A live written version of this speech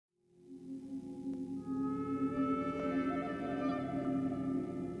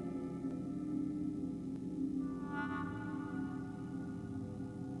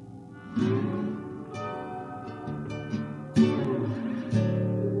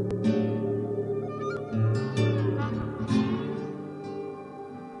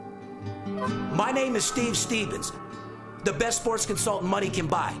My name is Steve Stevens, the best sports consultant money can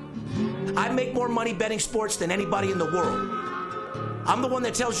buy. I make more money betting sports than anybody in the world. I'm the one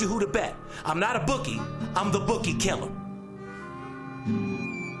that tells you who to bet. I'm not a bookie, I'm the bookie killer.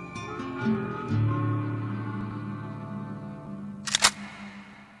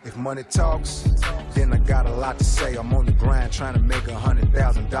 If money talks, then I got a lot to say. I'm on the grind trying to make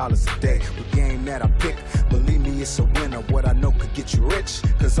 $100,000 a day. The game that I pick, believe me, it's a winner. What I know could get you rich,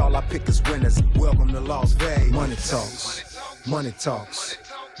 cause all I pick is winners. Welcome to Las Vegas. Money talks, money talks.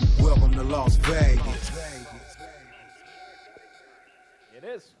 Welcome to Las Vegas. It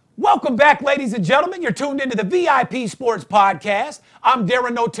is. Welcome back, ladies and gentlemen. You're tuned into the VIP Sports Podcast. I'm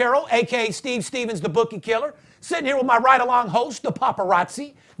Darren Otero, a.k.a. Steve Stevens, the Bookie Killer. Sitting here with my ride-along host, the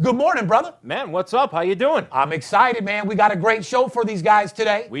Paparazzi. Good morning, brother. Man, what's up? How you doing? I'm excited, man. We got a great show for these guys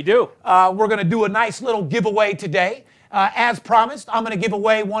today. We do. We're going to do a nice little giveaway today. As promised, I'm going to give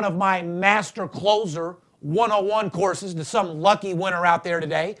away one of my Master Closer 101 courses to some lucky winner out there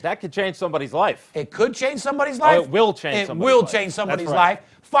today. That could change somebody's life. It could change somebody's life. Oh, it will change somebody's life. It will change somebody's life.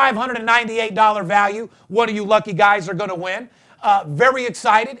 $598 value. One of you lucky guys are going to win. Very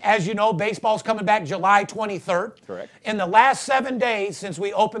excited. As you know, baseball's coming back July 23rd. Correct. In the last 7 days since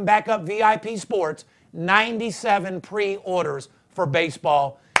we opened back up VIP Sports, 97 pre-orders for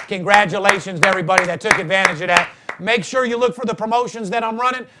baseball. Congratulations to everybody that took advantage of that. Make sure you look for the promotions that I'm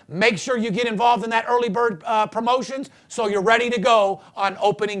running. Make sure you get involved in that early bird promotions so you're ready to go on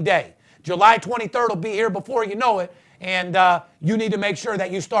opening day. July 23rd will be here before you know it, and you need to make sure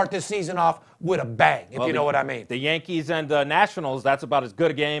that you start this season off with a bang, if you know what I mean. The Yankees and Nationals, that's about as good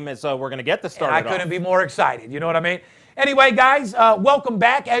a game as we're going to get to start. And I couldn't be more excited, you know what I mean? Anyway, guys, welcome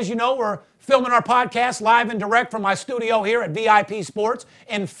back. As you know, we're filming our podcast live and direct from my studio here at VIP Sports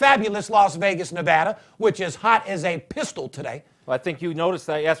in fabulous Las Vegas, Nevada, which is hot as a pistol today. Well, I think you noticed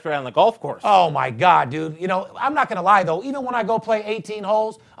that yesterday on the golf course. Oh, my God, dude. You know, I'm not going to lie, though. Even when I go play 18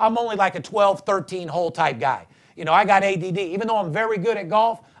 holes, I'm only like a 12, 13-hole type guy. You know, I got ADD. Even though I'm very good at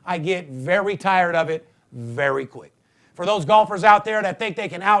golf, I get very tired of it very quick. For those golfers out there that think they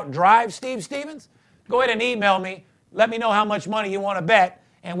can outdrive Steve Stevens, go ahead and email me. Let me know how much money you want to bet,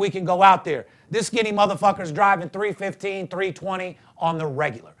 and we can go out there. This skinny motherfucker's driving 315, 320 on the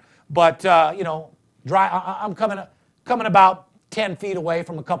regular. But, you know, I'm coming about 10 feet away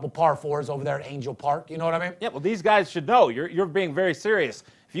from a couple par fours over there at Angel Park. You know what I mean? Yeah, well, these guys should know. You're being very serious.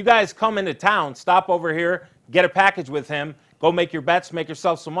 If you guys come into town, stop over here, get a package with him, go make your bets, make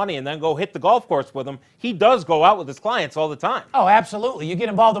yourself some money, and then go hit the golf course with him. He does go out with his clients all the time. Oh, absolutely. You get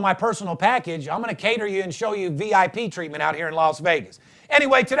involved in my personal package, I'm going to cater you and show you VIP treatment out here in Las Vegas.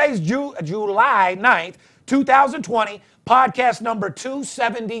 Anyway, today's July 9th, 2020, podcast number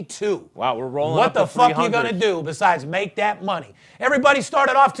 272. Wow, we're rolling what up the to fuck 300. you going to do besides make that money? Everybody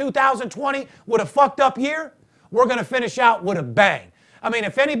started off 2020 with a fucked up year. We're going to finish out with a bang. I mean,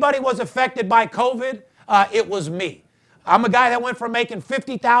 if anybody was affected by COVID, it was me. I'm a guy that went from making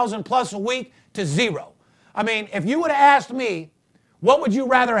 $50,000 plus a week to zero. I mean, if you would have asked me, what would you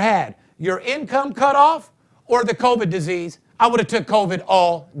rather had, your income cut off or the COVID disease, I would have took COVID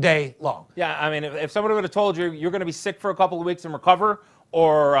all day long. Yeah, I mean, if somebody would have told you you're going to be sick for a couple of weeks and recover,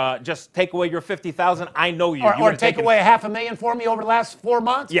 or just take away your $50,000, I know you. Or take away $500,000 for me over the last 4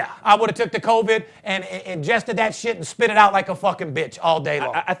 months. Yeah, I would have took the COVID and ingested that shit and spit it out like a fucking bitch all day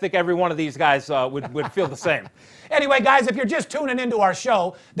long. I think every one of these guys would feel the same. Anyway, guys, if you're just tuning into our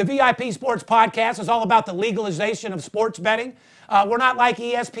show, the VIP Sports Podcast is all about the legalization of sports betting. We're not like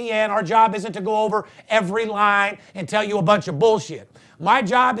ESPN. Our job isn't to go over every line and tell you a bunch of bullshit. My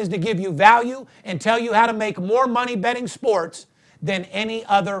job is to give you value and tell you how to make more money betting sports than any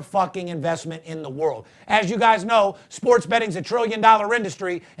other fucking investment in the world. As you guys know, sports betting's a $1 trillion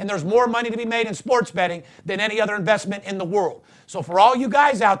industry, and there's more money to be made in sports betting than any other investment in the world. So for all you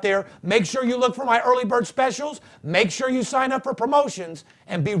guys out there, make sure you look for my early bird specials, make sure you sign up for promotions,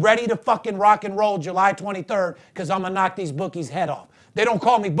 and be ready to fucking rock and roll July 23rd, because I'm gonna knock these bookies' head off. They don't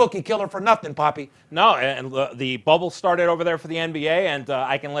call me Bookie Killer for nothing, Poppy. No, and the bubble started over there for the NBA, and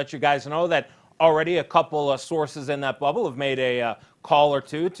I can let you guys know that already a couple of sources in that bubble have made a call or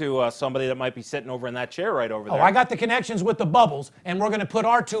two to somebody that might be sitting over in that chair right over there. Oh, I got the connections with the bubbles, and we're going to put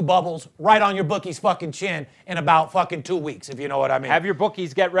our two bubbles right on your bookie's fucking chin in about fucking 2 weeks, if you know what I mean. Have your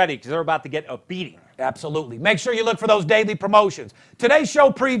bookies get ready, because they're about to get a beating. Absolutely. Make sure you look for those daily promotions. Today's show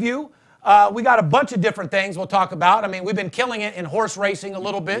preview, we got a bunch of different things we'll talk about. I mean, we've been killing it in horse racing a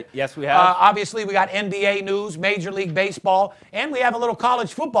little bit. Yes, we have. Obviously, we got NBA news, Major League Baseball, and we have a little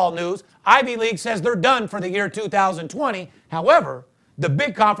college football news. Ivy League says they're done for the year 2020. However, The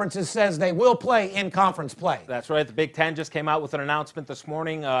big conferences says they will play in conference play. That's right. The Big Ten just came out with an announcement this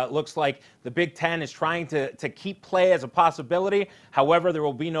morning. Looks like the Big Ten is trying to keep play as a possibility. However, there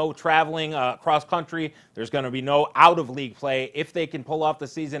will be no traveling cross country. There's going to be no out-of-league play. If they can pull off the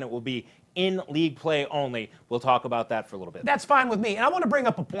season, it will be in league play only. We'll talk about that for a little bit. That's fine with me. And I want to bring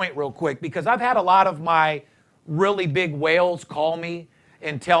up a point real quick because I've had a lot of my really big whales call me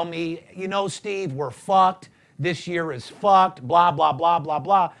and tell me, you know, Steve, we're fucked. This year is fucked, blah, blah, blah, blah,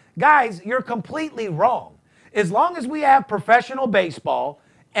 blah. Guys, you're completely wrong. As long as we have professional baseball,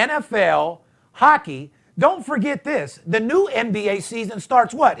 NFL, hockey, don't forget this. The new NBA season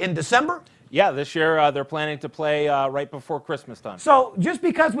starts what, in December? Yeah, this year they're planning to play right before Christmas time. So just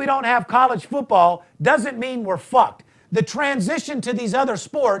because we don't have college football doesn't mean we're fucked. The transition to these other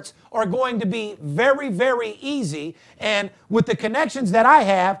sports are going to be very, very easy. And with the connections that I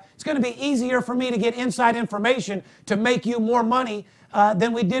have, it's going to be easier for me to get inside information to make you more money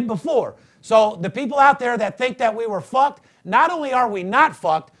than we did before. So the people out there that think that we were fucked, not only are we not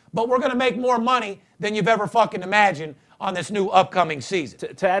fucked, but we're going to make more money than you've ever fucking imagined on this new upcoming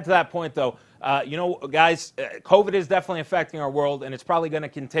season. To add to that point, though, you know, guys, COVID is definitely affecting our world, and it's probably going to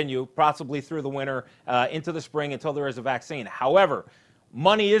continue possibly through the winter into the spring until there is a vaccine. However,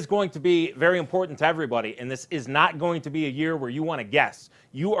 money is going to be very important to everybody, and this is not going to be a year where you want to guess.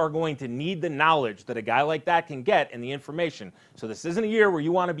 You are going to need the knowledge that a guy like that can get and the information. So this isn't a year where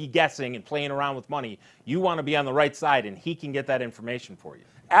you want to be guessing and playing around with money. You want to be on the right side, and he can get that information for you.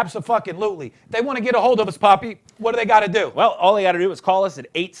 Abso-fucking-lutely. They want to get a hold of us, Poppy. What do they got to do? Well, all they got to do is call us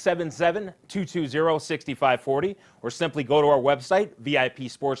at 877-220-6540 or simply go to our website,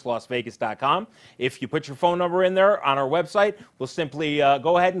 VIPSportsLasVegas.com. If you put your phone number in there on our website, we'll simply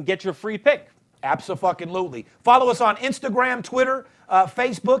go ahead and get your free pick. Abso-fucking-lutely. Follow us on Instagram, Twitter,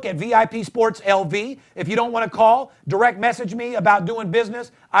 Facebook at VIP Sports LV. If you don't want to call, direct message me about doing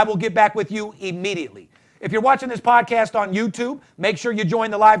business. I will get back with you immediately. If you're watching this podcast on YouTube, make sure you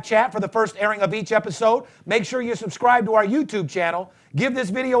join the live chat for the first airing of each episode. Make sure you subscribe to our YouTube channel. Give this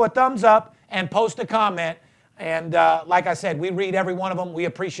video a thumbs up and post a comment. And like I said, we read every one of them. We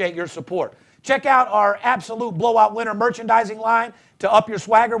appreciate your support. Check out our Absolute Blowout Winner merchandising line to up your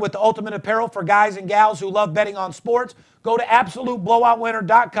swagger with the ultimate apparel for guys and gals who love betting on sports. Go to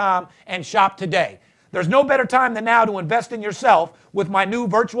AbsoluteBlowoutWinner.com and shop today. There's no better time than now to invest in yourself with my new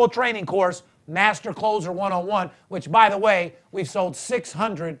virtual training course, Master Closer 101, which, by the way, we've sold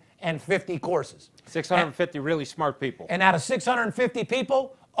 650 courses. 650 really smart people. And out of 650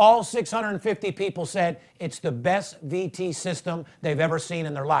 people, all 650 people said it's the best VT system they've ever seen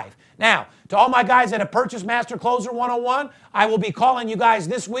in their life. Now, to all my guys that have purchased Master Closer 101, I will be calling you guys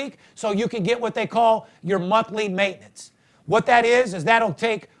this week so you can get what they call your monthly maintenance. What that is that'll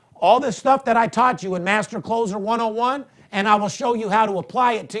take all the stuff that I taught you in Master Closer 101, and I will show you how to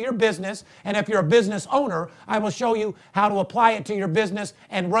apply it to your business. And if you're a business owner, I will show you how to apply it to your business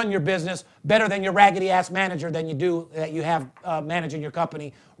and run your business better than your raggedy-ass manager that you have managing your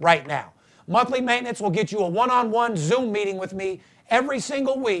company right now. Monthly maintenance will get you a one-on-one Zoom meeting with me every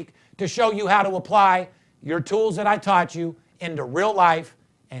single week to show you how to apply your tools that I taught you into real life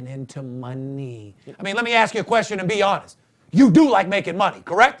and into money. I mean, let me ask you a question and be honest. You do like making money,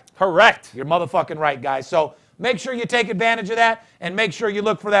 correct? Correct. You're motherfucking right, guys. So make sure you take advantage of that and make sure you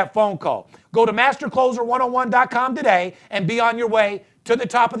look for that phone call. Go to mastercloser101.com today and be on your way to the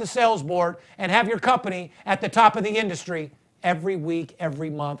top of the sales board and have your company at the top of the industry every week,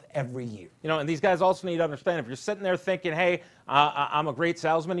 every month, every year. You know, and these guys also need to understand, if you're sitting there thinking, hey, I'm a great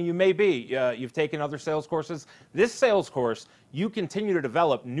salesman, and you may be, you've taken other sales courses, this sales course, you continue to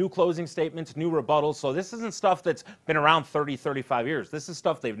develop new closing statements, new rebuttals. So this isn't stuff that's been around 30, 35 years. This is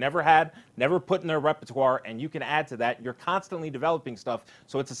stuff they've never had, never put in their repertoire, and you can add to that. You're constantly developing stuff.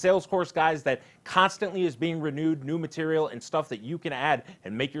 So it's a sales course, guys, that constantly is being renewed, new material, and stuff that you can add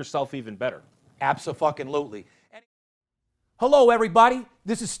and make yourself even better. Abso-fucking-lutely. Hello, everybody.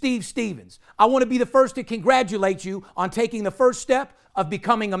 This is Steve Stevens. I want to be the first to congratulate you on taking the first step of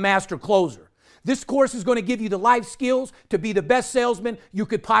becoming a master closer. This course is going to give you the life skills to be the best salesman you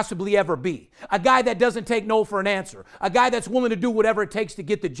could possibly ever be. A guy that doesn't take no for an answer. A guy that's willing to do whatever it takes to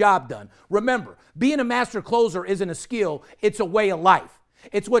get the job done. Remember, being a master closer isn't a skill, it's a way of life.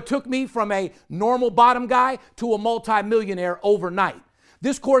 It's what took me from a normal bottom guy to a multi-millionaire overnight.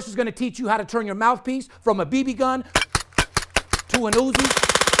 This course is going to teach you how to turn your mouthpiece from a BB gun to an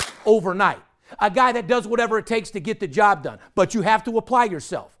Uzi overnight. A guy that does whatever it takes to get the job done. But you have to apply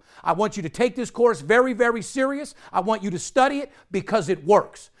yourself. I want you to take this course very, very serious. I want you to study it because it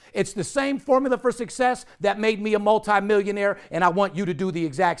works. It's the same formula for success that made me a multimillionaire, and I want you to do the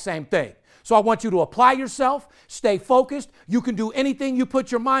exact same thing. So I want you to apply yourself, stay focused. You can do anything you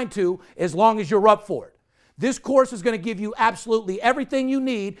put your mind to as long as you're up for it. This course is going to give you absolutely everything you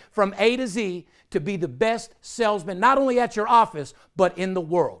need from A to Z to be the best salesman, not only at your office, but in the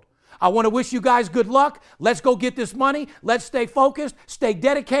world. I want to wish you guys good luck. Let's go get this money. Let's stay focused, stay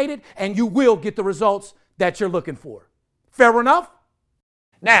dedicated, and you will get the results that you're looking for. Fair enough?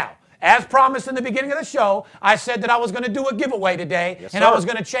 Now, as promised in the beginning of the show, I said that I was going to do a giveaway today, and I was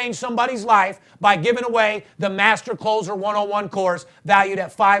going to change somebody's life by giving away the Master Closer 101 course valued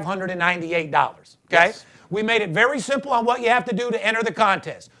at $598. Okay? Yes. We made it very simple on what you have to do to enter the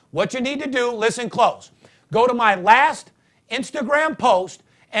contest. What you need to do, listen close. Go to my last Instagram post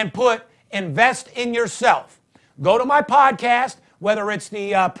and put invest in yourself. Go to my podcast, whether it's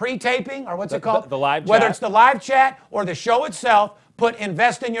the pre-taping or what's it called? The live chat. Whether it's the live chat or the show itself, put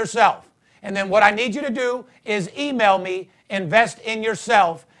invest in yourself. And then what I need you to do is email me invest in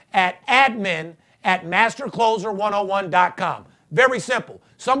yourself at admin@mastercloser101.com. Very simple.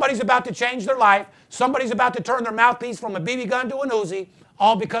 Somebody's about to change their life. Somebody's about to turn their mouthpiece from a BB gun to an Uzi,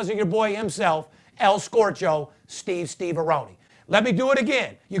 all because of your boy himself, El Scorcho, Steve Aroni. Let me do it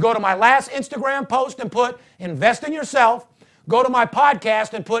again. You go to my last Instagram post and put invest in yourself. Go to my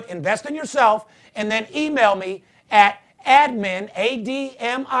podcast and put invest in yourself, and then email me at admin,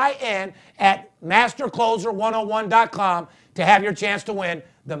 ADMIN, at mastercloser101.com to have your chance to win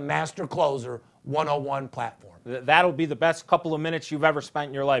the Master Closer 101 platform. That'll be the best couple of minutes you've ever spent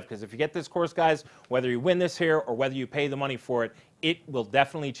in your life, because if you get this course, guys, whether you win this here or whether you pay the money for it, it will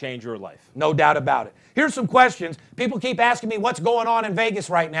definitely change your life. No doubt about it. Here's some questions. People keep asking me what's going on in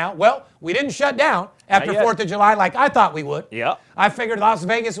Vegas right now. Well, we didn't shut down after 4th of July like I thought we would. Yeah. I figured Las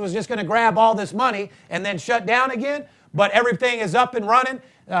Vegas was just going to grab all this money and then shut down again, but everything is up and running.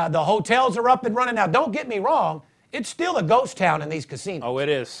 The hotels are up and running. Now, don't get me wrong. It's still a ghost town in these casinos. Oh, it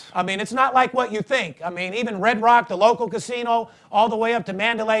is. I mean, it's not like what you think. I mean, even Red Rock, the local casino, all the way up to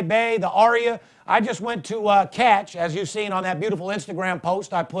Mandalay Bay, the Aria. I just went to Catch, as you've seen on that beautiful Instagram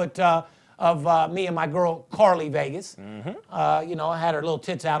post I put of me and my girl, Carly Vegas. Mm-hmm. You know, I had her little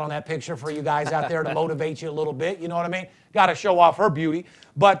tits out on that picture for you guys out there to motivate you a little bit. You know what I mean? Got to show off her beauty.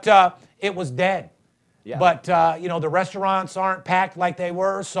 But it was dead. Yeah. But, you know, the restaurants aren't packed like they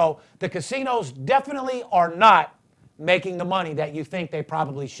were. So the casinos definitely are not making the money that you think they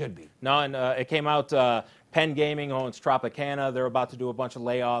probably should be. No, and it came out, Penn Gaming owns Tropicana. They're about to do a bunch of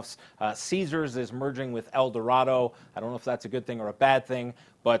layoffs. Caesars is merging with El Dorado. I don't know if that's a good thing or a bad thing,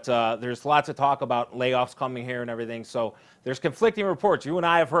 but there's lots of talk about layoffs coming here and everything. So there's conflicting reports. You and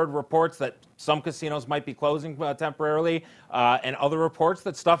I have heard reports that some casinos might be closing temporarily, and other reports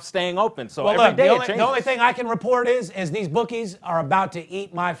that stuff's staying open. So well, every look, day the only thing I can report is these bookies are about to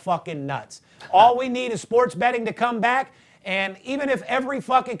eat my fucking nuts. All we need is sports betting to come back. And even if every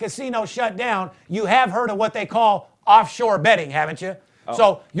fucking casino shut down, you have heard of what they call offshore betting, haven't you? Oh.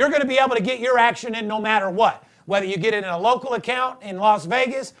 So you're going to be able to get your action in no matter what. Whether you get it in a local account in Las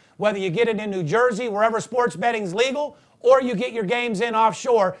Vegas, whether you get it in New Jersey, wherever sports betting's legal, or you get your games in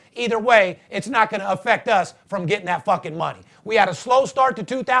offshore, either way, it's not going to affect us from getting that fucking money. We had a slow start to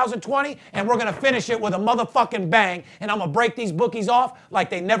 2020, and we're going to finish it with a motherfucking bang, and I'm going to break these bookies off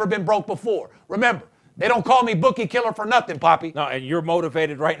like they've never been broke before. Remember, they don't call me bookie killer for nothing, Poppy. No, and you're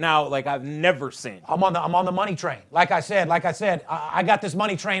motivated right now like I've never seen. I'm on the money train. Like I said, I got this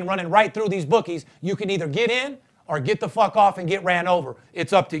money train running right through these bookies. You can either get in or get the fuck off and get ran over.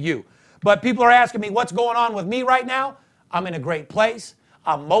 It's up to you. But people are asking me what's going on with me right now. I'm in a great place.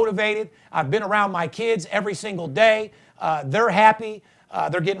 I'm motivated. I've been around my kids every single day. They're happy.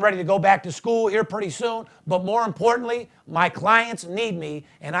 They're getting ready to go back to school here pretty soon. But more importantly, my clients need me.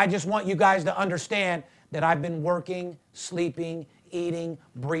 And I just want you guys to understand that I've been working, sleeping, eating,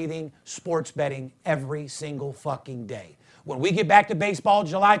 breathing, sports betting every single fucking day. When we get back to baseball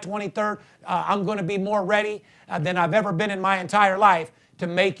July 23rd, I'm going to be more ready than I've ever been in my entire life to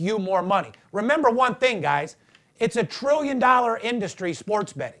make you more money. Remember one thing, guys. It's a $1 trillion industry,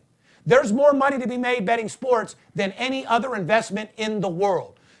 sports betting. There's more money to be made betting sports than any other investment in the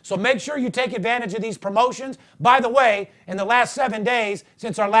world. So make sure you take advantage of these promotions. By the way, in the last 7 days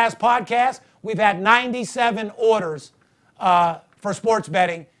since our last podcast, we've had 97 orders for sports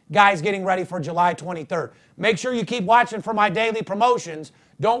betting, guys getting ready for July 23rd. Make sure you keep watching for my daily promotions.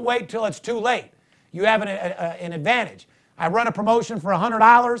 Don't wait till it's too late. You have an advantage. I run a promotion for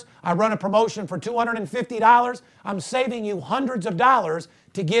 $100. I run a promotion for $250. I'm saving you hundreds of dollars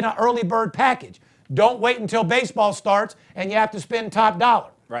to get an early bird package. Don't wait until baseball starts and you have to spend top dollar.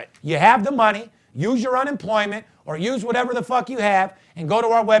 Right. You have the money, use your unemployment or use whatever the fuck you have and go to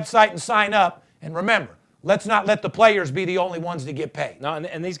our website and sign up. And remember, let's not let the players be the only ones to get paid. No,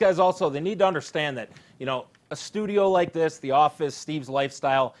 and these guys also, they need to understand that, a studio like this, The Office, Steve's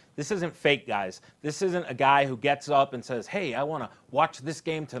Lifestyle, this isn't fake, guys. This isn't a guy who gets up and says, hey, I want to watch this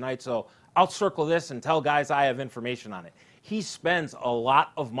game tonight, so I'll circle this and tell guys I have information on it. He spends a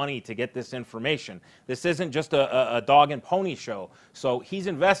lot of money to get this information. This isn't just a dog and pony show. So he's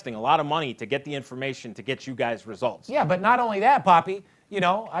investing a lot of money to get the information to get you guys results. Yeah, but not only that, Poppy.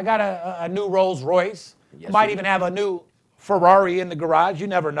 I got a new Rolls Royce. Yes, Might even have a new Ferrari in the garage. You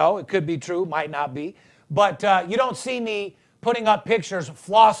never know. It could be true, might not be. But you don't see me putting up pictures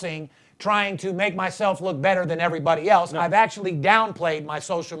flossing, trying to make myself look better than everybody else. No. I've actually downplayed my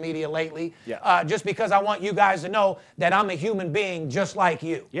social media lately, just because I want you guys to know that I'm a human being just like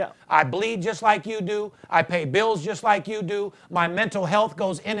you. Yeah. I bleed just like you do. I pay bills just like you do. My mental health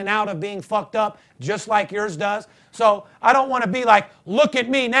goes in and out of being fucked up just like yours does. So I don't want to be like, look at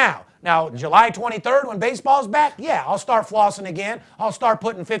me now. Now, July 23rd, when baseball's back, yeah, I'll start flossing again. I'll start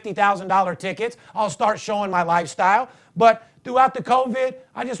putting $50,000 tickets. I'll start showing my lifestyle. But throughout the COVID,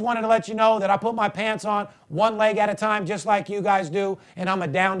 I just wanted to let you know that I put my pants on one leg at a time, just like you guys do, and I'm a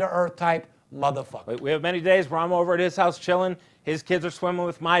down-to-earth type motherfucker. We have many days where I'm over at his house chilling. His kids are swimming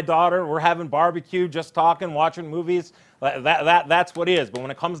with my daughter. We're having barbecue, just talking, watching movies. That's what he is. But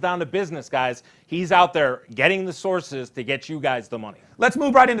when it comes down to business, guys, he's out there getting the sources to get you guys the money. Let's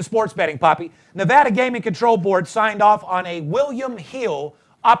move right into sports betting, Poppy. Nevada Gaming Control Board signed off on a William Hill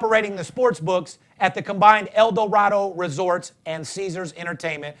operating the sports books at the combined El Dorado Resorts and Caesars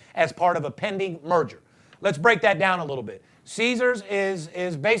Entertainment as part of a pending merger. Let's break that down a little bit. Caesars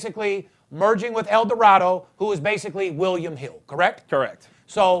is basically merging with El Dorado, who is basically William Hill, correct? Correct.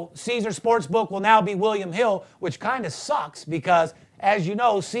 So Caesars Sportsbook will now be William Hill, which kind of sucks because, as you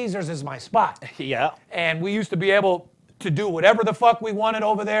know, Caesars is my spot. Yeah. And we used to be able to do whatever the fuck we wanted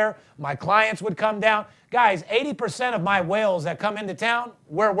over there. My clients would come down. Guys, 80% of my whales that come into town,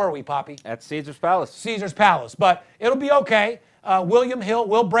 where were we, Poppy? At Caesar's Palace. Caesar's Palace. But it'll be okay. William Hill,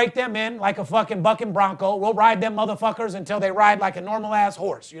 we'll break them in like a fucking bucking bronco. We'll ride them motherfuckers until they ride like a normal-ass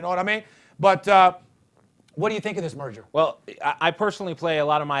horse. You know what I mean? But what do you think of this merger? Well, I personally play a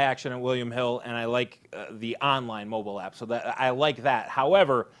lot of my action at William Hill, and I like the online mobile app, so that I like that.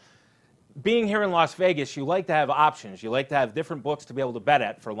 However, being here in Las Vegas, you like to have options. You like to have different books to be able to bet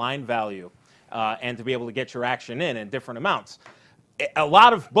at for line value and to be able to get your action in different amounts. A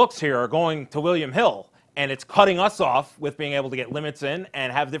lot of books here are going to William Hill, and it's cutting us off with being able to get limits in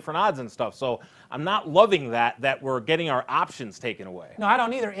and have different odds and stuff. So I'm not loving that we're getting our options taken away. No, I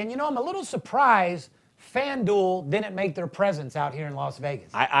don't either. And, I'm a little surprised FanDuel didn't make their presence out here in Las Vegas.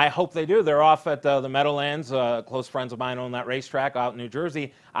 I hope they do. They're off at the Meadowlands. Close friends of mine own that racetrack out in New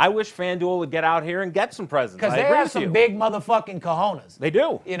Jersey. I wish FanDuel would get out here and get some presence. Because they have some big motherfucking cojones. They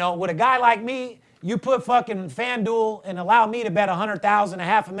do. With a guy like me, you put fucking FanDuel and allow me to bet $100,000,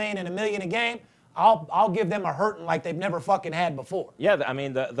 $500,000, and $1 million a game, I'll give them a hurting like they've never fucking had before. Yeah, I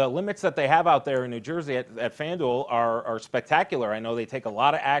mean, the limits that they have out there in New Jersey at FanDuel are spectacular. I know they take a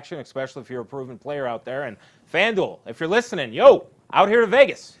lot of action, especially if you're a proven player out there. And FanDuel, if you're listening, out here to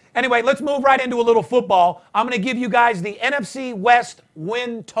Vegas. Anyway, let's move right into a little football. I'm going to give you guys the NFC West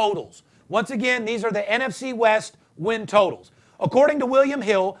win totals. Once again, these are the NFC West win totals. According to William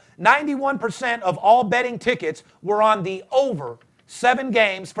Hill, 91% of all betting tickets were on the over 7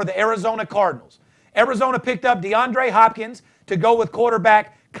 games for the Arizona Cardinals. Arizona picked up DeAndre Hopkins to go with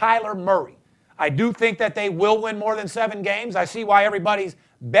quarterback Kyler Murray. I do think that they will win more than 7 games. I see why everybody's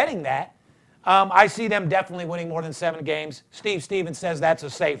betting that. I see them definitely winning more than 7 games. Steve Stevens says that's a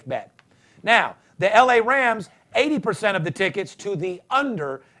safe bet. Now, the LA Rams, 80% of the tickets to the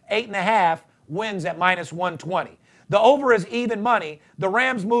under 8.5 wins at -120. The over is even money. The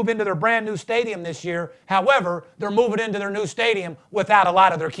Rams move into their brand new stadium this year. However, they're moving into their new stadium without a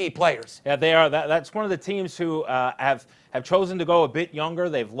lot of their key players. Yeah, they are. That's one of the teams who have chosen to go a bit younger.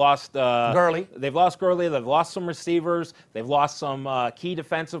 They've lost Gurley. They've lost Gurley. They've lost some receivers. They've lost some key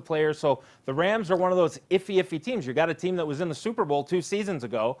defensive players. So the Rams are one of those iffy teams. You got a team that was in the Super Bowl 2 seasons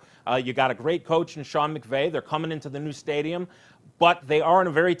ago. You got a great coach in Sean McVay. They're coming into the new stadium. But they are in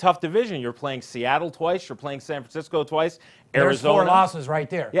a very tough division. You're playing Seattle twice. You're playing San Francisco twice. There's 4 losses right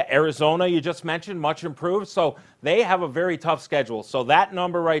there. Yeah, Arizona, you just mentioned, much improved. So they have a very tough schedule. So that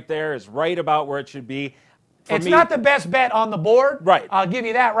number right there is right about where it should be. It's not the best bet on the board. Right. I'll give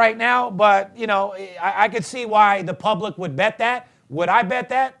you that right now. But, I could see why the public would bet that. Would I bet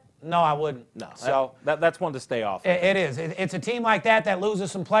that? No, I wouldn't. No, So that's one to stay off. It is. It's a team like that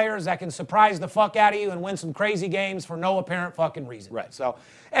loses some players that can surprise the fuck out of you and win some crazy games for no apparent fucking reason. Right. So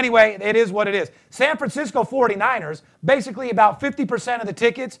anyway, it is what it is. San Francisco 49ers, basically about 50% of the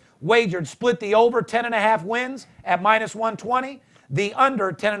tickets wagered split the over 10.5 wins at -120. The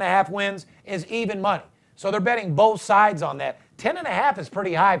under 10.5 wins is even money. So they're betting both sides on that. 10.5 is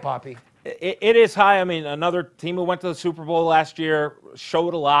pretty high, Poppy. It is high. I mean, another team who went to the Super Bowl last year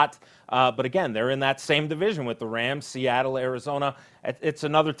showed a lot. But again, they're in that same division with the Rams, Seattle, Arizona. It's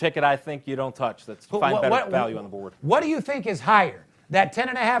another ticket I think you don't touch. That's find better value on the board. What do you think is higher, that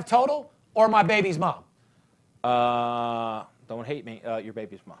 10.5 total or my baby's mom? Don't hate me. Your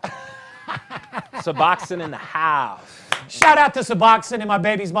baby's mom. Suboxone in the house. Shout out to Suboxone and my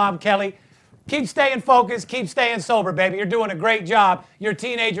baby's mom, Kelly. Keep staying focused. Keep staying sober, baby. You're doing a great job. Your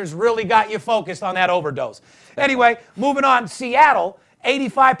teenagers really got you focused on that overdose. Anyway, moving on. Seattle,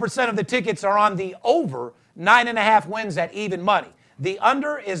 85% of the tickets are on the over 9.5 wins at even money. The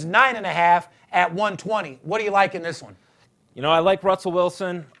under is 9.5 at 120. What do you like in this one? You know, I like Russell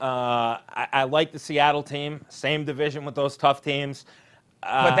Wilson. I like the Seattle team. Same division with those tough teams.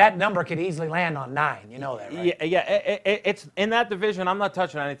 But that number could easily land on 9. You know that, right? Yeah. It's in that division. I'm not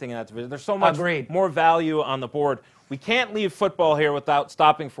touching anything in that division. There's so much more value on the board. We can't leave football here without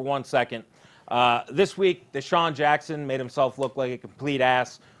stopping for 1 second. This week, Deshaun Jackson made himself look like a complete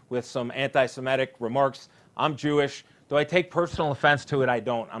ass with some anti-Semitic remarks. I'm Jewish. Do I take personal offense to it? I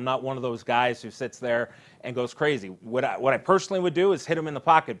don't. I'm not one of those guys who sits there and goes crazy. What I personally would do is hit him in the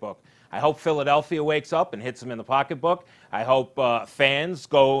pocketbook. I hope Philadelphia wakes up and hits him in the pocketbook. I hope fans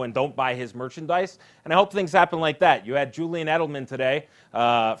go and don't buy his merchandise. And I hope things happen like that. You had Julian Edelman today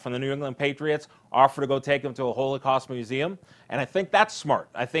from the New England Patriots offer to go take him to a Holocaust museum. And I think that's smart.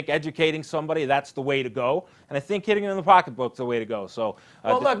 I think educating somebody, that's the way to go. And I think hitting him in the pocketbook's the way to go. So,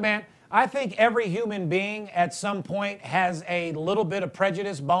 well, look, man, I think every human being at some point has a little bit of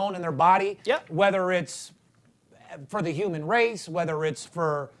prejudice bone in their body. Yep. Whether it's for the human race, whether it's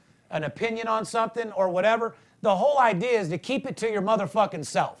for an opinion on something or whatever. The whole idea is to keep it to your motherfucking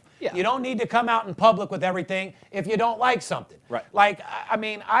self. Yeah. You don't need to come out in public with everything if you don't like something. Right. Like, I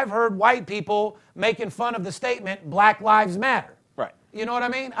mean, I've heard white people making fun of the statement, Black Lives Matter. Right. You know what I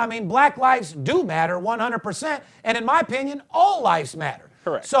mean? I mean, black lives do matter 100%. And in my opinion, all lives matter.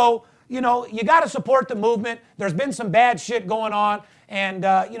 Correct. So, you know, you got to support the movement. There's been some bad shit going on. And,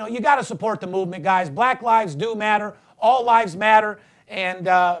 you know, you got to support the movement, guys. Black lives do matter. All lives matter. And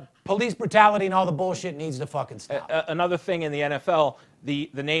police brutality and all the bullshit needs to fucking stop. Another thing in the NFL, the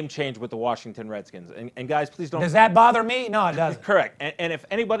name change with the Washington Redskins. And guys, please don't. Does that bother me? No, it doesn't. Correct. And if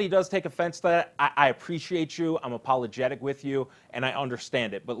anybody does take offense to that, I appreciate you. I'm apologetic with you, and I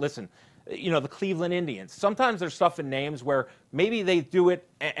understand it. But listen, you know, the Cleveland Indians, sometimes there's stuff in names where maybe they do it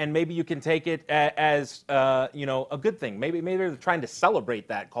and maybe you can take it as, you know, a good thing. Maybe they're trying to celebrate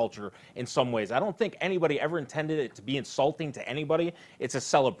that culture in some ways. I don't think anybody ever intended it to be insulting to anybody. It's a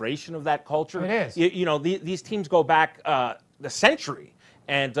celebration of that culture. It is. You know, these teams go back a century.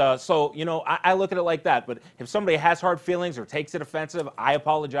 And so, you know, I look at it like that. But if somebody has hard feelings or takes it offensive, I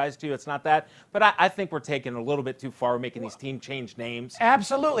apologize to you. It's not that. But I think we're taking a little bit too far, making these teams change names.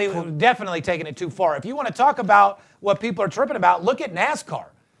 Absolutely. We're definitely taking it too far. If you want to talk about what people are tripping about, look at NASCAR.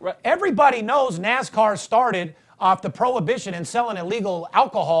 Right. Everybody knows NASCAR started off the prohibition and selling illegal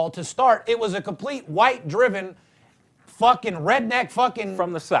alcohol to start. It was a complete white-driven fucking redneck fucking...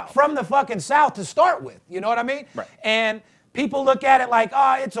 From the South. From the fucking South to start with. You know what I mean? Right. And people look at it like,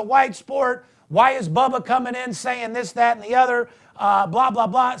 oh, it's a white sport. Why is Bubba coming in saying this, that, and the other? Blah, blah,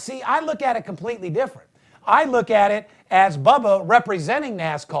 blah. See, I look at it completely different. I look at it as Bubba representing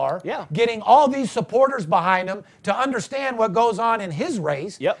NASCAR, getting all these supporters behind him to understand what goes on in his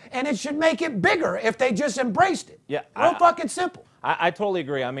race, and it should make it bigger if they just embraced it. Yeah, real fucking simple. I totally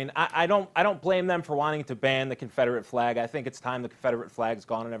agree. I mean, I don't blame them for wanting to ban the Confederate flag. I think it's time the Confederate flag's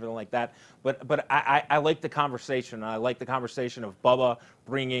gone and everything like that. But I like the conversation. I like the conversation of Bubba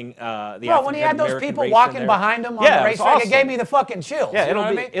bringing the African-American race when he had those people in walking there. behind him on the racetrack, awesome. it gave me the fucking chills. Yeah, you know what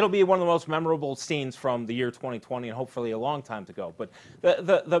I mean? It'll be one of the most memorable scenes from the year 2020 and hopefully a long time to go. But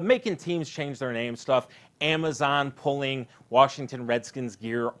the making teams change their name stuff, Amazon pulling Washington Redskins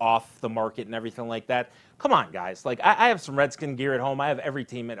gear off the market and everything like that. Come on, guys. Like, I have some Redskin gear at home. I have every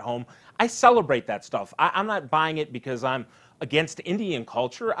team at home. I celebrate that stuff. I'm not buying it because I'm against Indian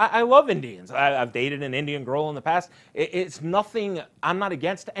culture. I love Indians. I've dated an Indian girl in the past. It's nothing. I'm not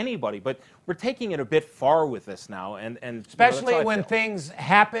against anybody, but we're taking it a bit far with this now. And especially when things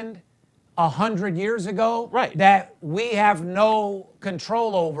happened 100 years ago, right, that we have no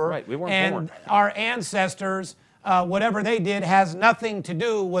control over. Right, we weren't and born. Our ancestors whatever they did has nothing to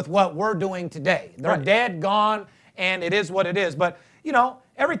do with what we're doing today. They're dead, gone, and it is what it is. But, you know,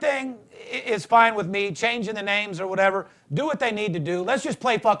 everything is fine with me, changing the names or whatever. Do what they need to do. Let's just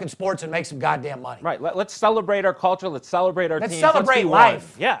play fucking sports and make some goddamn money. Right. Let's celebrate our culture. Let's celebrate our teams. Let's celebrate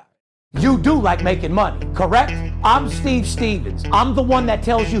life. Yeah. You do like making money, correct? I'm Steve Stevens. I'm the one that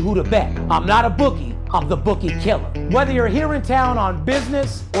tells you who to bet. I'm not a bookie. I'm the bookie killer. Whether you're here in town on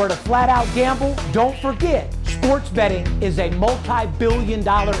business or to flat out gamble, don't forget, sports betting is a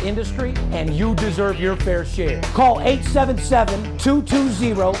multi-billion-dollar industry and you deserve your fair share. Call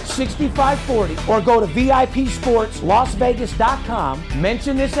 877-220-6540 or go to VIPSportsLasVegas.com,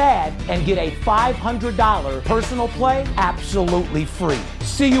 mention this ad, and get a $500 personal play absolutely free.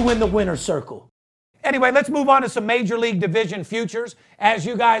 See you in the winner's circle. Anyway, let's move on to some Major League Division futures. As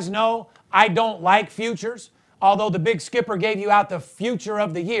you guys know, I don't like futures, although the big skipper gave you out the future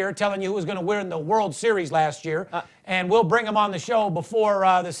of the year, telling you who was going to win the World Series last year. And we'll bring him on the show before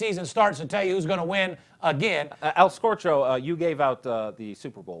the season starts and tell you who's going to win again. El Scorcho, you gave out the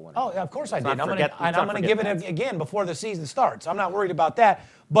Super Bowl winner. Oh, of course I did. I'm going to give that. it again before the season starts. I'm not worried about that.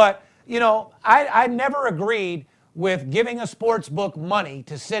 But, you know, I never agreed with giving a sports book money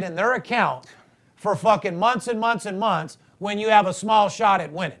to sit in their account for fucking months and months and months when you have a small shot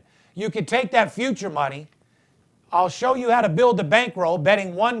at winning. You could take that future money. I'll show you how to build a bankroll,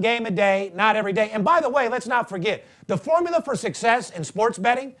 betting one game a day, not every day. And by the way, let's not forget, the formula for success in sports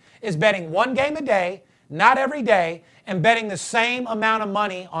betting is betting one game a day, not every day, and betting the same amount of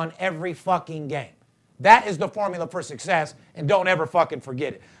money on every fucking game. That is the formula for success, and don't ever fucking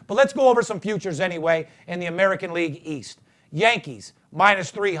forget it. But let's go over some futures anyway in the American League East. Yankees,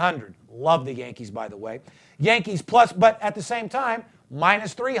 minus 300. Love the Yankees, by the way. Yankees plus, but at the same time,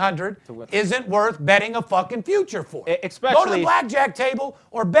 minus 300 isn't worth betting a fucking future for. Especially, go to the blackjack table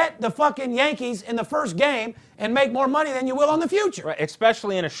or bet the fucking Yankees in the first game and make more money than you will on the future. Right,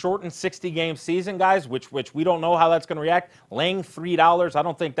 especially in a shortened 60-game season, guys, which we don't know how that's going to react. Laying $3, I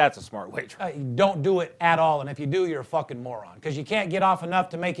don't think that's a smart wager. Don't do it at all, and if you do, you're a fucking moron because you can't get off enough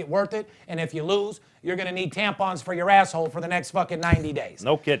to make it worth it, and if you lose, you're going to need tampons for your asshole for the next fucking 90 days.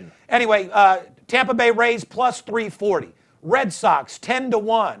 No kidding. Anyway, Tampa Bay Rays plus 340. Red Sox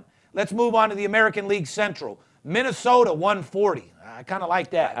 10-1. Let's move on to the American League Central. Minnesota 140. I kind of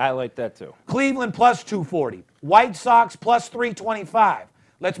like that. I like that too. Cleveland plus 240. White Sox plus 325.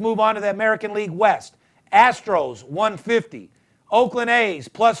 Let's move on to the American League West. Astros 150. Oakland A's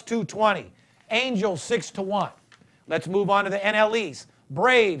plus 220. Angels 6-1. Let's move on to the NL East.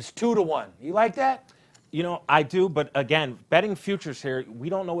 Braves 2-1. You like that? You know, I do, but again, betting futures here, we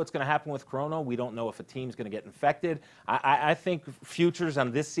don't know what's going to happen with Corona. We don't know if a team's going to get infected. I think futures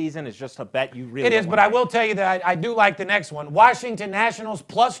on this season is just a bet you really It is, but I will tell you that I do like the next one. Washington Nationals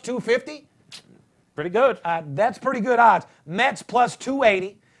plus 250. Pretty good. That's pretty good odds. Mets plus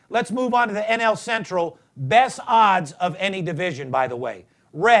 280. Let's move on to the NL Central. Best odds of any division, by the way.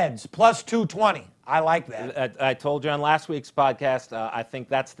 Reds plus 220. I like that. I told you on last week's podcast, I think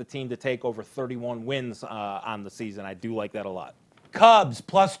that's the team to take over 31 wins on the season. I do like that a lot. Cubs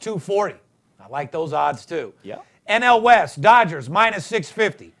plus 240. I like those odds too. Yeah. NL West, Dodgers minus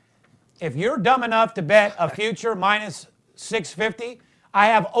 650. If you're dumb enough to bet a future minus 650, I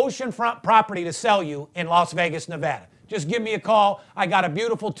have oceanfront property to sell you in Las Vegas, Nevada. Just give me a call. I got a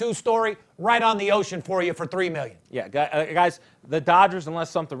beautiful two-story right on the ocean for you for $3 million. Yeah, guys, the Dodgers, unless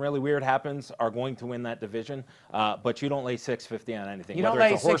something really weird happens, are going to win that division. But you don't lay $650 on anything. You don't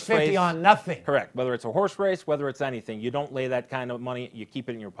lay $650 on nothing. Correct. Whether it's a horse race, whether it's anything, you don't lay that kind of money. You keep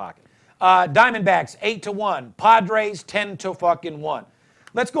it in your pocket. Diamondbacks 8-1. Padres 10-1.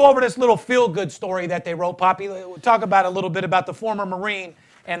 Let's go over this little feel-good story that they wrote, Poppy. We'll talk about a little bit about the former Marine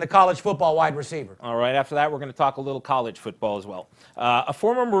and the college football wide receiver. All right, after that, we're going to talk a little college football as well. A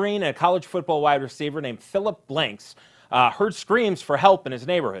former Marine and a college football wide receiver named Philip Blanks heard screams for help in his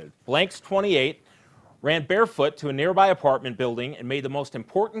neighborhood. Blanks, 28, ran barefoot to a nearby apartment building and made the most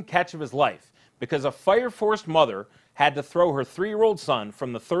important catch of his life because a fire-forced mother had to throw her 3-year-old son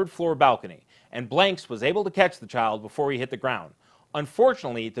from the third-floor balcony, and Blanks was able to catch the child before he hit the ground.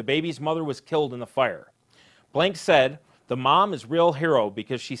 Unfortunately, the baby's mother was killed in the fire. Blanks said, "The mom is a real hero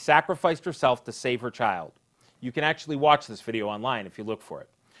because she sacrificed herself to save her child." You can actually watch this video online if you look for it.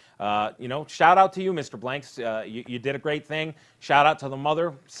 Shout out to you, Mr. Blanks. You did a great thing. Shout out to the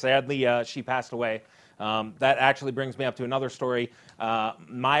mother. Sadly, she passed away. That actually brings me up to another story.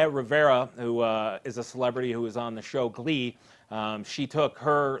 Maya Rivera, who is a celebrity who was on the show Glee, she took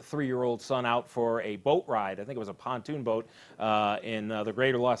her 3-year-old son out for a boat ride. I think it was a pontoon boat in the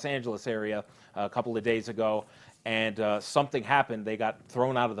greater Los Angeles area a couple of days ago. And something happened. They got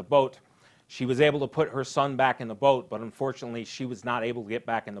thrown out of the boat. She was able to put her son back in the boat, but unfortunately, she was not able to get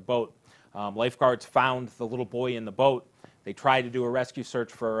back in the boat. Lifeguards found the little boy in the boat. They tried to do a rescue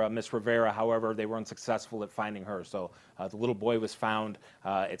search for Miss Rivera. However, they were unsuccessful at finding her. So the little boy was found.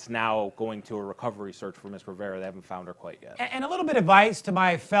 It's now going to a recovery search for Miss Rivera. They haven't found her quite yet. And a little bit of advice to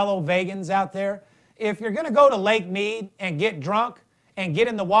my fellow vegans out there. If you're going to go to Lake Mead and get drunk and get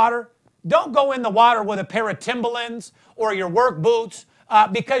in the water, don't go in the water with a pair of Timberlands or your work boots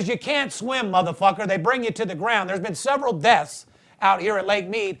because you can't swim, motherfucker. They bring you to the ground. There's been several deaths out here at Lake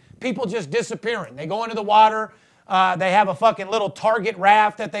Mead. People just disappearing. They go into the water. They have a fucking little Target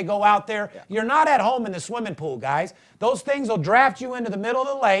raft that they go out there. Yeah. You're not at home in the swimming pool, guys. Those things will draft you into the middle of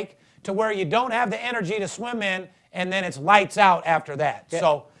the lake to where you don't have the energy to swim in, and then it's lights out after that. Yeah.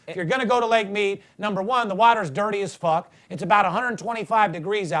 So if you're going to go to Lake Mead, number one, the water's dirty as fuck. It's about 125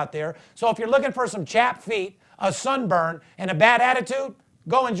 degrees out there. So if you're looking for some chapped feet, a sunburn, and a bad attitude,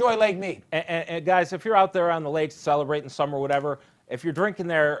 go enjoy Lake Mead. And guys, if you're out there on the lake celebrating summer or whatever, if you're drinking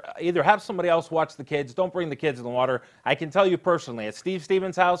there, either have somebody else watch the kids. Don't bring the kids in the water. I can tell you personally, at Steve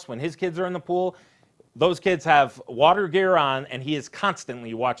Stevens' house, when his kids are in the pool, those kids have water gear on, and he is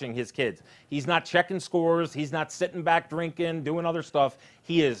constantly watching his kids. He's not checking scores. He's not sitting back drinking, doing other stuff.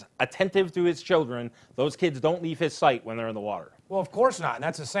 He is attentive to his children. Those kids don't leave his sight when they're in the water. Well, of course not. And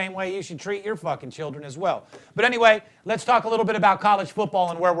that's the same way you should treat your fucking children as well. But anyway, let's talk a little bit about college football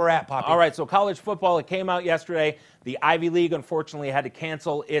and where we're at, Poppy. All right, so college football, it came out yesterday. The Ivy League, unfortunately, had to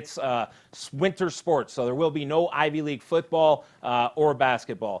cancel its winter sports, so there will be no Ivy League football or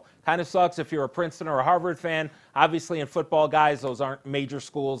basketball. Kind of sucks if you're a Princeton or a Harvard fan. Obviously, in football, guys, those aren't major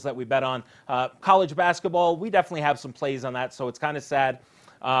schools that we bet on. College basketball, we definitely have some plays on that, so it's kind of sad.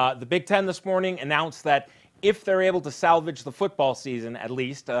 The Big Ten this morning announced that if they're able to salvage the football season, at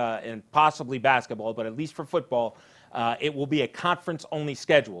least, and possibly basketball, but at least for football, it will be a conference-only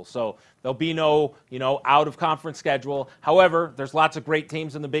schedule. So there'll be no, out-of-conference schedule. However, there's lots of great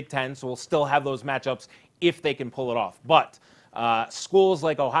teams in the Big Ten, so we'll still have those matchups if they can pull it off. But schools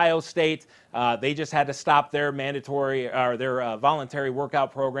like Ohio State, they just had to stop their mandatory or their voluntary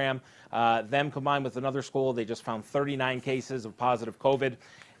workout program. Them combined with another school, they just found 39 cases of positive COVID.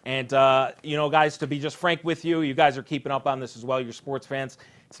 And, guys, to be just frank with you, you guys are keeping up on this as well, you're sports fans.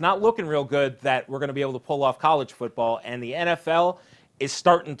 It's not looking real good that we're going to be able to pull off college football, and the NFL is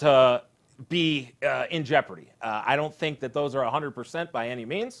starting to be in jeopardy. I don't think that those are 100% by any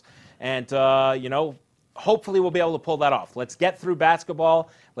means. And, hopefully we'll be able to pull that off. Let's get through basketball,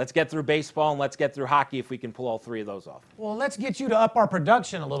 let's get through baseball, and let's get through hockey if we can pull all three of those off. Well, let's get you to up our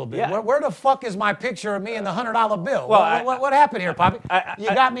production a little bit. Yeah. Where the fuck is my picture of me and the $100 bill? Well, what happened here, Poppy? You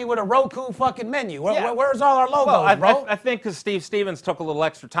got me with a Roku fucking menu. Where's all our logos, bro? I think because Steve Stevens took a little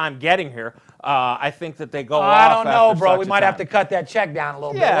extra time getting here, I think that they go off. I don't know, bro. We might have to cut that check down a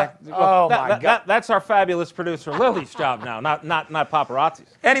little bit. My God. That's our fabulous producer Lily's job now, not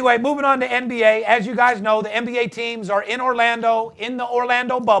paparazzi's. Anyway, moving on to NBA. As you guys know, the NBA teams are in Orlando, in the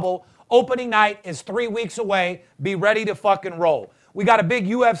Orlando bubble. Opening night is 3 weeks away. Be ready to fucking roll. We got a big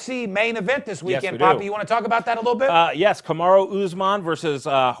UFC main event this weekend, yes, we Poppy. do. You want to talk about that a little bit? Yes, Kamaru Usman versus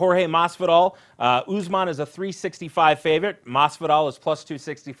Jorge Masvidal. Usman is a 365 favorite. Masvidal is plus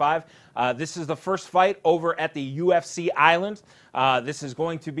 265. This is the first fight over at the UFC Island. This is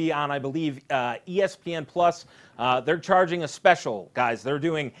going to be on, I believe, ESPN Plus. They're charging a special, guys. They're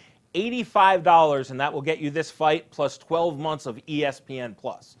doing $85, and that will get you this fight plus 12 months of ESPN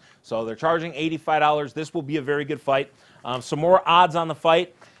Plus. So they're charging $85. This will be a very good fight. Some more odds on the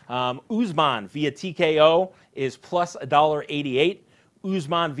fight. Usman via TKO is plus $1.88.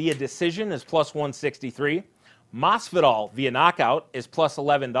 Usman via decision is plus 163. Masvidal via knockout is plus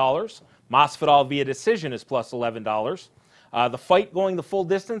 $11. Masvidal via decision is plus $11. The fight going the full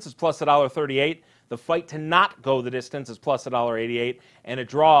distance is plus $1.38. The fight to not go the distance is plus $1.88. And a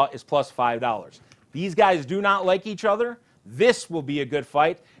draw is plus $5. These guys do not like each other. This will be a good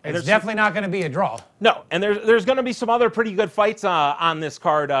fight. And it's definitely not going to be a draw. No, and there's going to be some other pretty good fights on this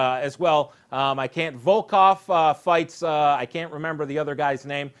card as well. Volkov fights. I can't remember the other guy's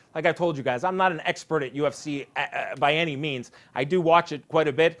name. Like I told you guys, I'm not an expert at UFC by any means. I do watch it quite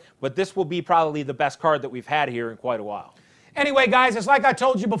a bit, but this will be probably the best card that we've had here in quite a while. Anyway, guys, it's like I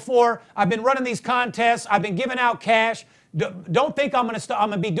told you before. I've been running these contests. I've been giving out cash. Don't think I'm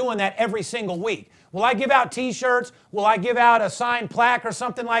going to be doing that every single week. Will I give out T-shirts? Will I give out a signed plaque or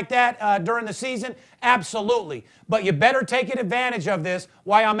something like that during the season? Absolutely. But you better take advantage of this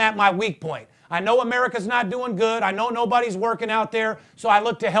while I'm at my weak point. I know America's not doing good. I know nobody's working out there, so I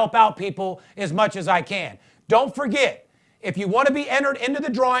look to help out people as much as I can. Don't forget, if you want to be entered into the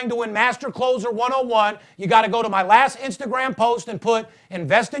drawing to win Master Closer 101, you got to go to my last Instagram post and put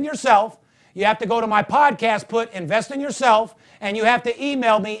invest in yourself. You have to go to my podcast, put Invest in Yourself, and you have to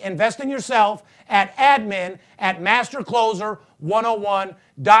email me,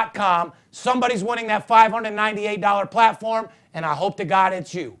 investinyourself@admin@mastercloser101.com. Somebody's winning that $598 platform, and I hope to God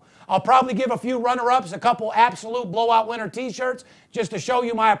it's you. I'll probably give a few runner-ups, a couple absolute blowout winner t-shirts, just to show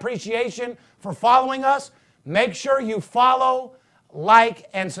you my appreciation for following us. Make sure you follow, like,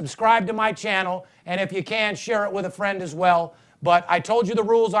 and subscribe to my channel, and if you can, share it with a friend as well. But I told you the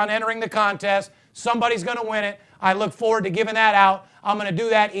rules on entering the contest. Somebody's going to win it. I look forward to giving that out. I'm going to do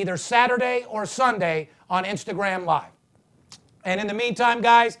that either Saturday or Sunday on Instagram Live. And in the meantime,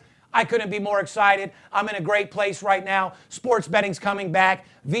 guys, I couldn't be more excited. I'm in a great place right now. Sports betting's coming back.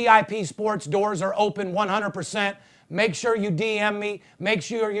 VIP Sports doors are open 100%. Make sure you DM me. Make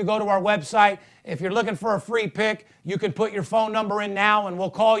sure you go to our website. If you're looking for a free pick, you can put your phone number in now, and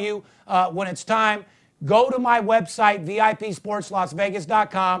we'll call you when it's time. Go to my website,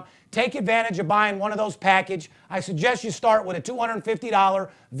 VIPSportsLasVegas.com. Take advantage of buying one of those packages. I suggest you start with a $250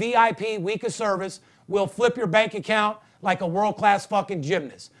 VIP week of service. We'll flip your bank account like a world-class fucking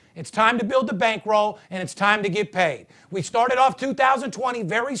gymnast. It's time to build the bankroll, and it's time to get paid. We started off 2020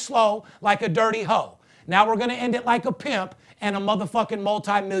 very slow, like a dirty hoe. Now we're going to end it like a pimp and a motherfucking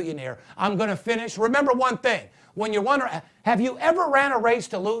multimillionaire. I'm going to finish. Remember one thing. When you're wondering, have you ever ran a race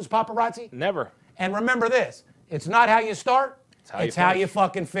to lose, paparazzi? Never. And remember this, it's not how you start, it's how you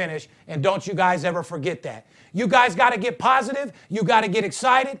fucking finish. And don't you guys ever forget that. You guys got to get positive, you got to get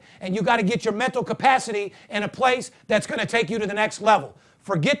excited, and you got to get your mental capacity in a place that's going to take you to the next level.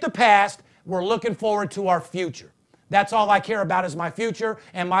 Forget the past, we're looking forward to our future. That's all I care about is my future,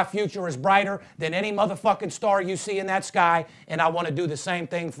 and my future is brighter than any motherfucking star you see in that sky, and I want to do the same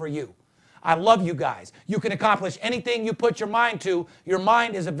thing for you. I love you guys. You can accomplish anything you put your mind to. Your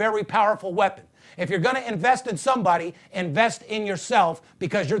mind is a very powerful weapon. If you're going to invest in somebody, invest in yourself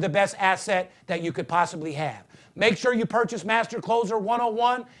because you're the best asset that you could possibly have. Make sure you purchase Master Closer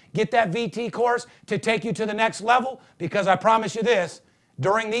 101. Get that VT course to take you to the next level because I promise you this,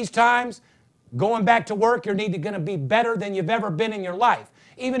 during these times, going back to work, you're going to be better than you've ever been in your life.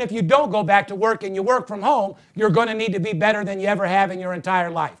 Even if you don't go back to work and you work from home, you're going to need to be better than you ever have in your entire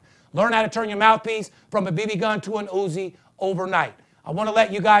life. Learn how to turn your mouthpiece from a BB gun to an Uzi overnight. I want to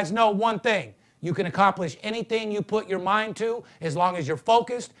let you guys know one thing. You can accomplish anything you put your mind to as long as you're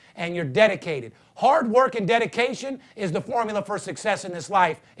focused and you're dedicated. Hard work and dedication is the formula for success in this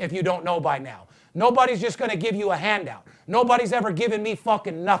life if you don't know by now. Nobody's just going to give you a handout. Nobody's ever given me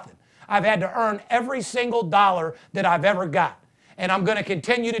fucking nothing. I've had to earn every single dollar that I've ever got. And I'm going to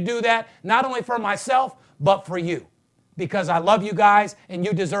continue to do that, not only for myself, but for you. Because I love you guys, and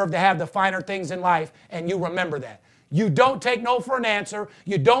you deserve to have the finer things in life, and you remember that. You don't take no for an answer.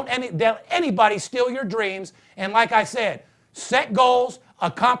 You don't let anybody steal your dreams. And like I said, set goals,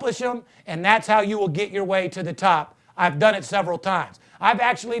 accomplish them, and that's how you will get your way to the top. I've done it several times. I've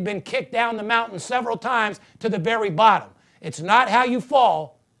actually been kicked down the mountain several times to the very bottom. It's not how you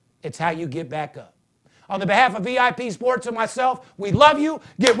fall, it's how you get back up. On the behalf of VIP Sports and myself, we love you.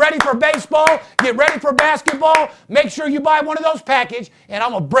 Get ready for baseball. Get ready for basketball. Make sure you buy one of those packages, and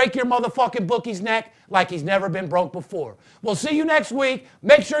I'm going to break your motherfucking bookie's neck like he's never been broke before. We'll see you next week.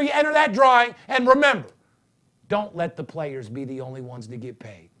 Make sure you enter that drawing, and remember, don't let the players be the only ones to get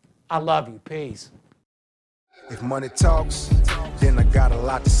paid. I love you. Peace. If money talks, then I got a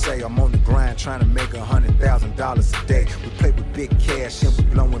lot to say. I'm on the grind trying to make $100,000 a day. We play with big cash and we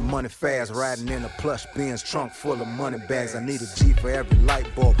blowing money fast. Riding in a plush Benz trunk full of money bags. I need a G for every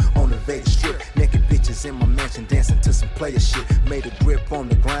light bulb on the Vegas Strip. Naked bitches in my mansion dancing to some player shit. Made a grip on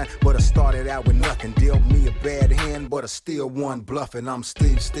the grind, but I started out with nothing. Dealt me a bad hand, but I still won bluffing. I'm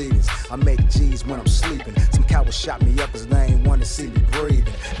Steve Stevens. I make G's when I'm sleeping. Some cowards shot me up as they ain't want to see me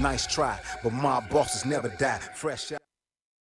breathing. Nice try, but my bosses never die. Fresh out.